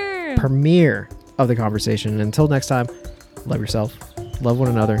opener premiere of The Conversation. And until next time, love yourself, love one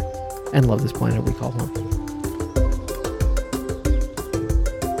another, and love this planet we call home.